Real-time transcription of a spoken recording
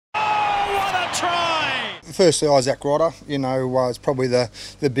Firstly, Izack Rodda, was probably the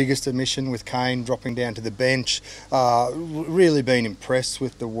biggest omission with Kane dropping down to the bench. Really been impressed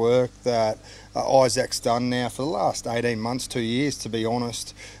with the work that Izack's done now for the last 18 months, 2 years, to be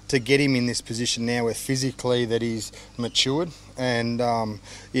honest, to get him in this position now where physically that he's matured and,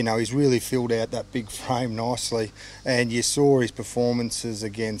 he's really filled out that big frame nicely. And you saw his performances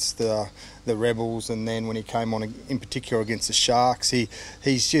against the Rebels, and then when he came on in particular against the Sharks,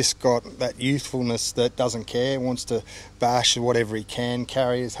 he's just got that youthfulness that doesn't care, wants to bash whatever he can,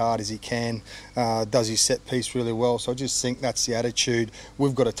 carry as hard as he can, does his set piece really well. So I just think that's the attitude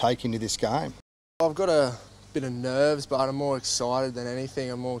we've got to take into this game. I've got a bit of nerves, but I'm more excited than anything.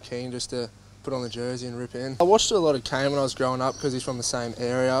 I'm more keen just to put on the jersey and rip in. I watched a lot of Kane when I was growing up because he's from the same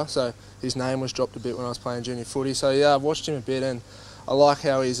area, so his name was dropped a bit when I was playing junior footy. So yeah, I've watched him a bit, and I like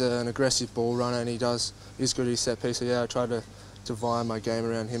how he's an aggressive ball runner, and he's good at his set piece. So yeah, I tried to divine my game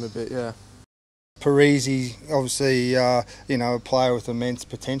around him a bit. Yeah. Perese, obviously, a player with immense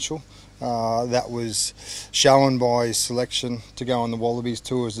potential. That was shown by his selection to go on the Wallabies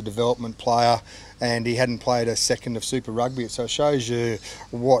tour as a development player, and he hadn't played a second of Super Rugby. So it shows you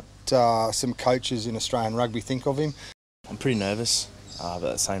what some coaches in Australian rugby think of him. I'm pretty nervous, but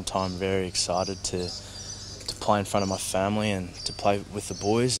at the same time very excited to play in front of my family and to play with the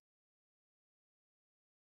boys.